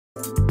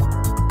As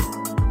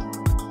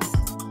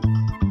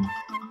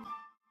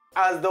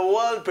the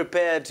world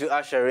prepared to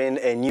usher in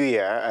a new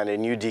year and a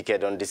new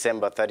decade on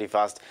December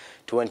 31st,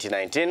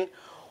 2019,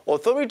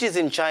 authorities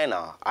in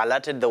China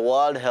alerted the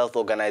World Health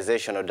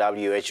Organization, or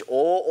WHO,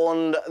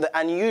 on the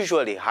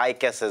unusually high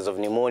cases of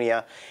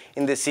pneumonia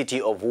in the city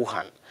of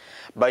Wuhan.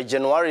 By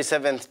January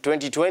 7th,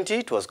 2020,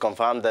 it was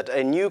confirmed that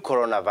a new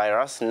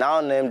coronavirus, now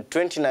named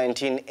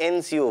 2019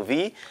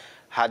 nCoV,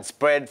 had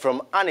spread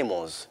from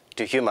animals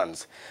to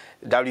humans.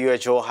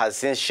 WHO has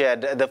since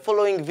shared the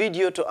following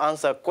video to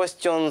answer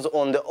questions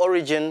on the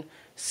origin,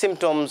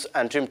 symptoms,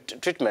 and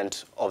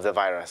treatment of the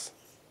virus.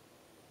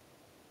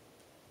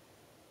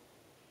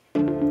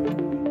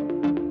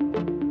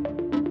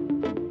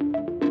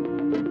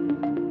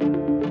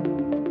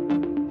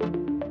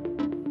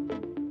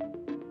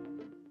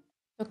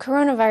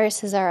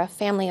 Coronaviruses are a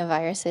family of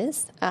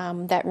viruses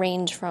that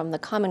range from the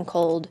common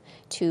cold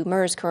to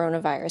MERS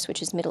coronavirus,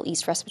 which is Middle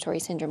East Respiratory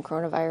Syndrome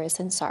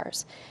coronavirus, and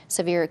SARS,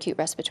 Severe Acute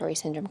Respiratory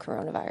Syndrome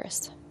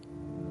coronavirus.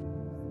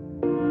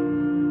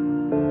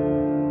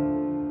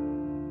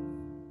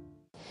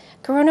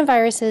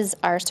 Coronaviruses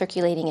are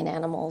circulating in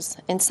animals,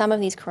 and some of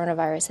these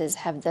coronaviruses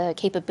have the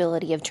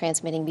capability of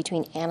transmitting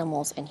between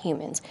animals and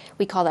humans.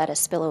 We call that a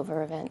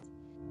spillover event.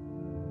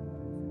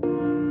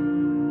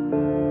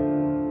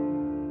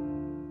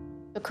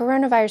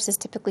 Coronaviruses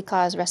typically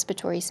cause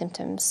respiratory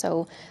symptoms,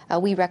 so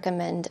we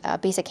recommend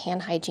basic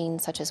hand hygiene,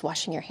 such as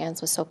washing your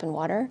hands with soap and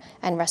water,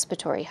 and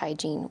respiratory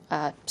hygiene,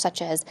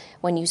 such as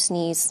when you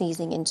sneeze,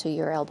 sneezing into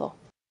your elbow.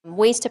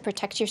 Ways to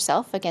protect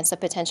yourself against a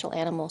potential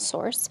animal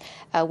source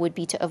would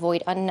be to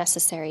avoid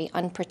unnecessary,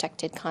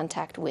 unprotected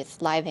contact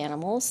with live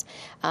animals,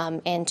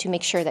 and to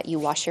make sure that you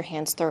wash your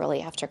hands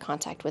thoroughly after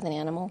contact with an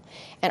animal,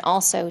 and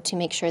also to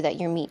make sure that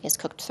your meat is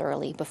cooked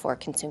thoroughly before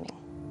consuming.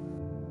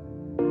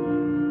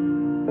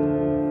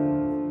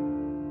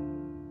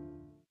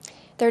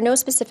 There are no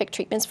specific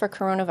treatments for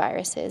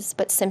coronaviruses,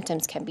 but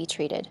symptoms can be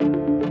treated.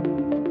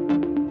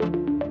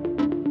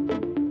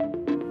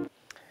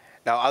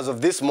 Now, as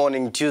of this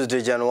morning,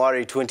 Tuesday,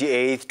 January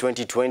 28,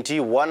 2020,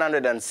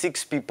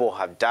 106 people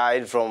have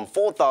died from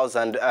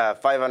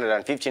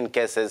 4,515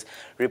 cases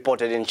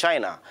reported in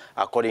China,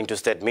 according to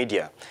state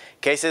media.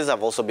 Cases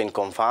have also been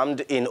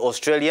confirmed in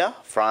Australia,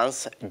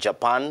 France,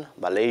 Japan,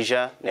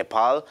 Malaysia,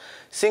 Nepal,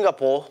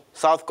 Singapore,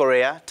 South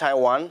Korea,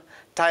 Taiwan,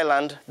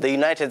 Thailand, the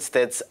United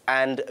States,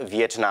 and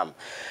Vietnam.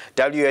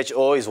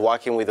 WHO is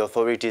working with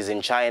authorities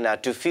in China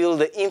to fill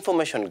the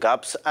information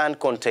gaps and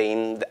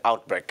contain the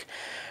outbreak.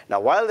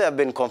 Now, while there have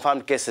been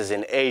confirmed cases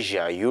in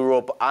Asia,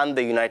 Europe, and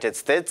the United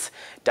States,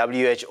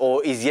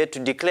 WHO is yet to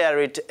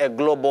declare it a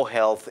global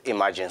health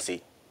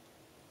emergency.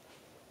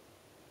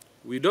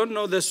 We don't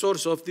know the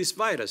source of this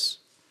virus.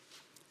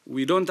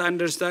 We don't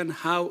understand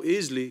how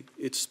easily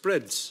it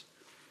spreads.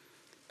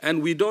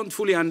 And we don't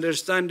fully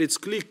understand its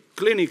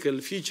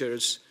clinical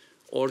features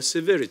or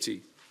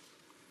severity.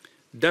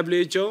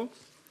 WHO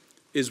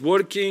is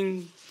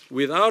working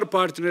with our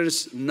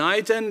partners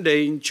night and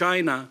day in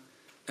China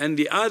and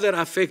the other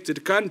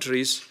affected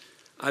countries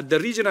at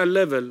the regional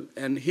level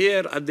and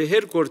here at the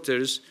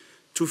headquarters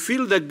to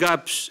fill the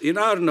gaps in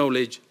our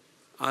knowledge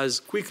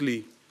as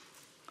quickly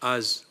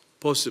as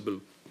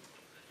possible.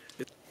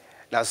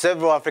 Now,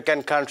 several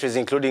African countries,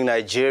 including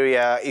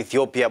Nigeria,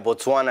 Ethiopia,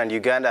 Botswana, and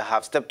Uganda,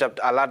 have stepped up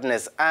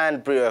alertness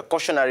and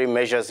precautionary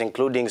measures,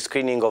 including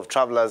screening of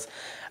travelers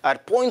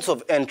at points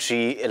of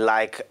entry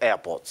like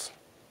airports.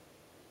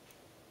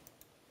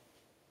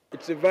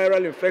 It's a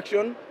viral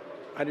infection,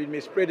 and it may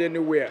spread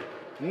anywhere.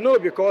 No,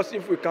 because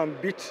if we can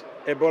beat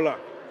Ebola,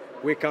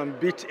 we can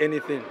beat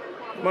anything,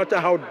 no matter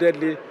how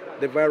deadly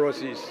the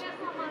virus is.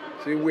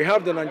 So we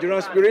have the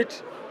Nigerian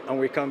spirit, and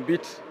we can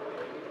beat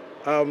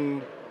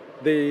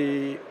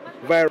the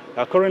virus.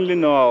 Currently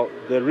now,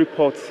 the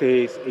report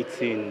says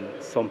it's in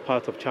some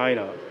part of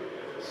China,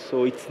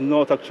 so it's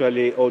not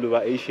actually all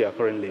over Asia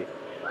currently.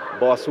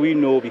 But as we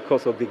know,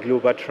 because of the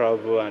global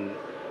travel and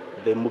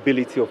the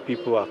mobility of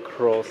people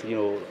across,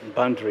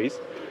 boundaries,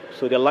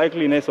 so the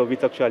likeliness of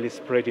it actually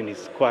spreading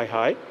is quite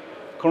high.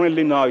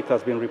 Currently now, it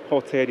has been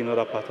reported in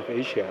other parts of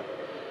Asia,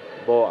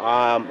 but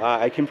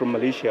I came from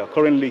Malaysia.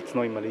 Currently, it's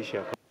not in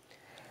Malaysia.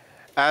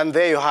 And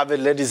there you have it,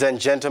 ladies and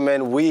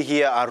gentlemen. We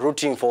here are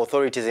rooting for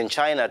authorities in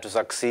China to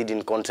succeed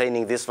in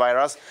containing this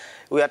virus.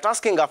 We are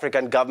tasking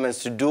African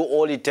governments to do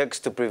all it takes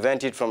to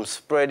prevent it from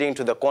spreading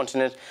to the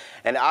continent,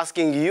 and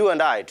asking you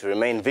and I to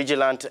remain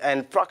vigilant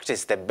and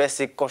practice the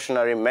basic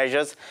cautionary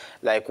measures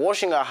like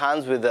washing our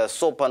hands with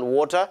soap and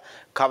water,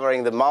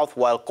 covering the mouth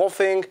while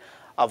coughing,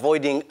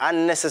 avoiding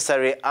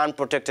unnecessary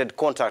unprotected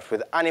contact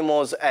with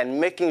animals, and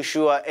making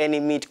sure any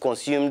meat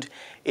consumed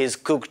is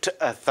cooked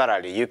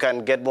thoroughly. You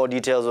can get more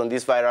details on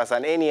this virus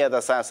and any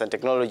other science and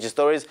technology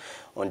stories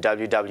on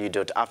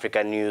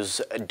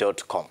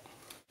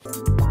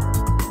www.africanews.com.